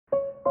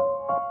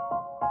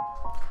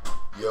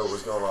Yo,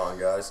 what's going on,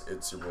 guys?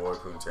 It's your boy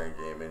Poontang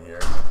Gaming here.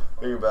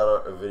 Making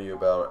about a video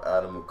about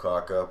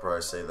Mokoka.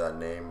 Probably say that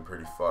name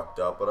pretty fucked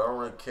up, but I don't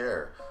really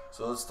care.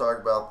 So let's talk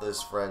about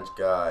this French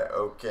guy.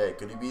 Okay,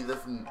 could he be the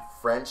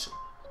French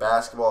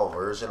basketball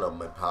version of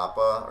my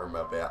papa or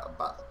my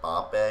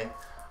bape?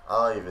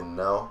 I don't even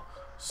know.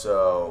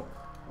 So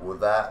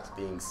with that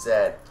being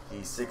said,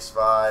 he's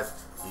 6'5".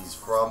 He's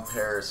from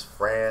Paris,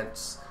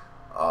 France.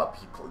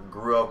 He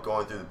grew up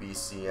going through the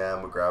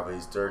BCM with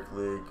Gravity's Dirt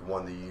League,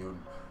 won the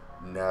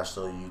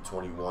National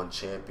U21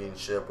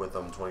 Championship with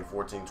them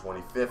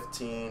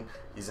 2014-2015.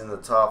 He's in the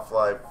top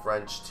flight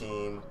French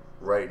team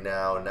right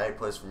now. Now he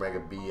plays for Mega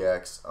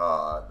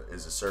BX,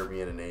 is a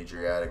Serbian and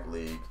Adriatic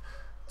League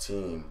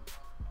team,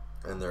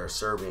 and they're a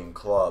Serbian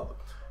club.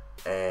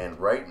 And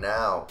right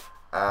now,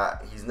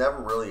 he's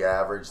never really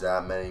averaged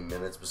that many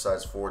minutes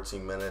besides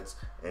 14 minutes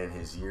in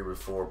his year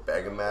before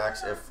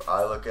Begamax. If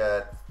I look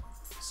at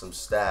some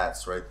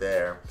stats right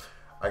there,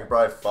 I can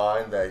probably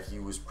find that he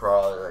was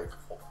probably like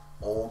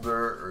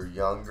older or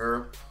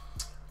younger,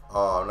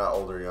 not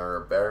older or younger,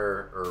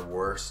 better or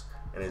worse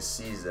in his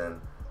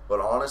season. But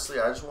honestly,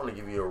 I just want to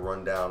give you a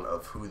rundown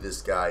of who this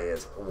guy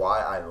is, why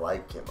I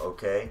like him.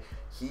 Okay,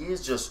 he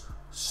is just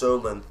so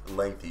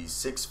lengthy. He's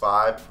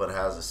 6'5", but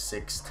has a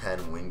 6'10"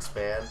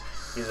 wingspan.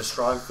 He's a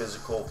strong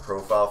physical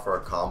profile for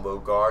a combo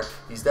guard.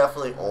 He's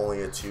definitely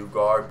only a 2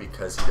 guard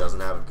because he doesn't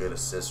have a good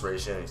assist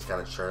ratio and he's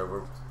kind of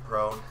turnover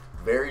prone.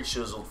 Very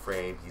chiseled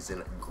frame. He's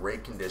in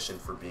great condition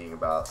for being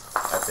about,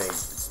 I think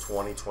it's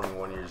 20,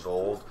 21 years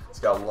old. He's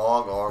got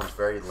long arms,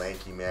 very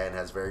lanky man,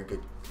 has very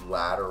good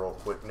lateral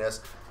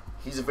quickness.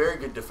 He's a very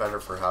good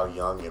defender for how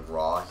young and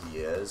raw he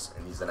is,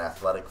 and he's an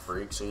athletic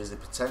freak, so he has the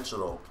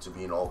potential to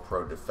be an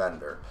all-pro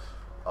defender.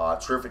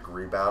 Terrific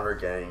rebounder,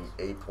 getting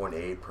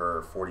 8.8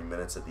 per 40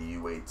 minutes at the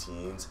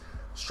U18s.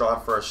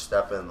 Strong first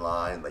step in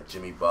line, like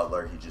Jimmy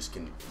Butler. He just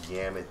can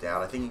yam it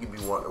down. I think he can be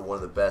one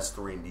of the best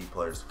 3-and-D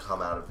players to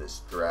come out of this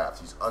draft.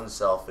 He's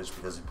unselfish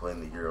because he played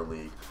in the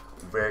EuroLeague.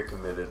 Very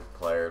committed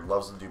player.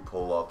 Loves to do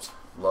pull-ups.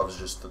 Loves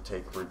just to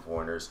take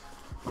 3-pointers.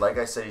 Like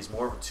I said, he's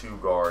more of a 2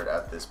 guard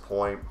at this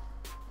point.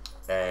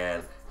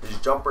 And his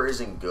jumper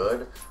isn't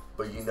good,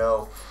 but you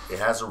know, it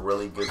has a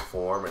really good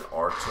form and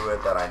arc to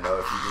it that I know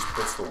if he just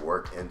puts the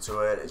work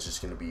into it, it's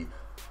just going to be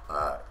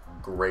a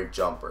great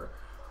jumper.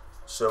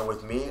 So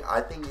with me, I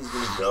think he's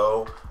going to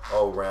go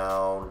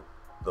around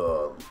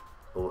the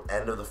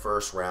end of the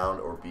first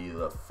round or be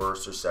the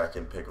first or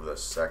second pick of the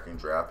second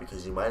draft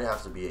because he might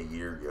have to be a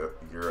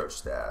Euro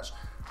stash.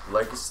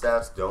 Like his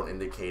stats don't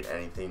indicate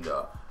anything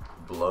to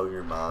blow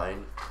your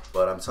mind,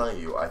 but I'm telling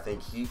you, I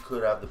think he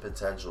could have the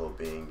potential of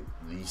being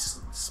the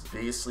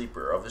biggest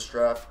sleeper of this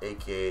draft,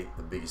 aka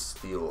the biggest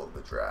steal of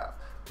the draft,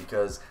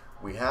 because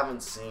we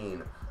haven't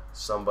seen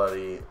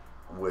somebody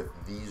with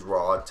these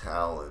raw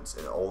talents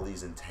and all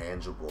these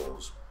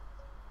intangibles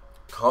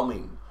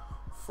coming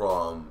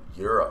from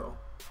Euro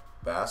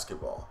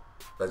basketball.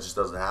 That just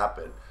doesn't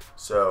happen.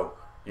 So,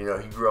 you know,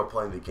 he grew up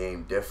playing the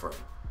game different,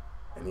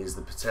 and he has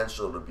the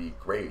potential to be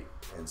great.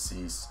 And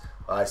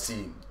I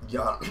see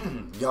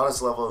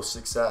Giannis' level of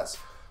success.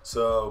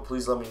 So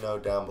please let me know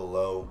down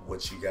below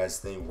what you guys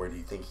think. Where do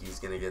you think he's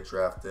going to get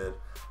drafted?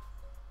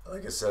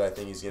 Like I said, I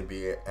think he's going to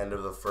be at end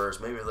of the first,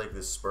 maybe like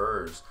the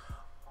Spurs,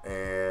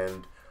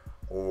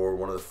 or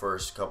one of the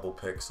first couple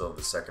picks of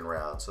the second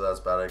round. So that's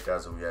about it,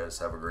 guys. Hope you guys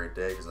have a great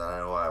day, because I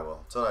know I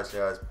will. Until next,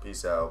 guys.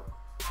 Peace out.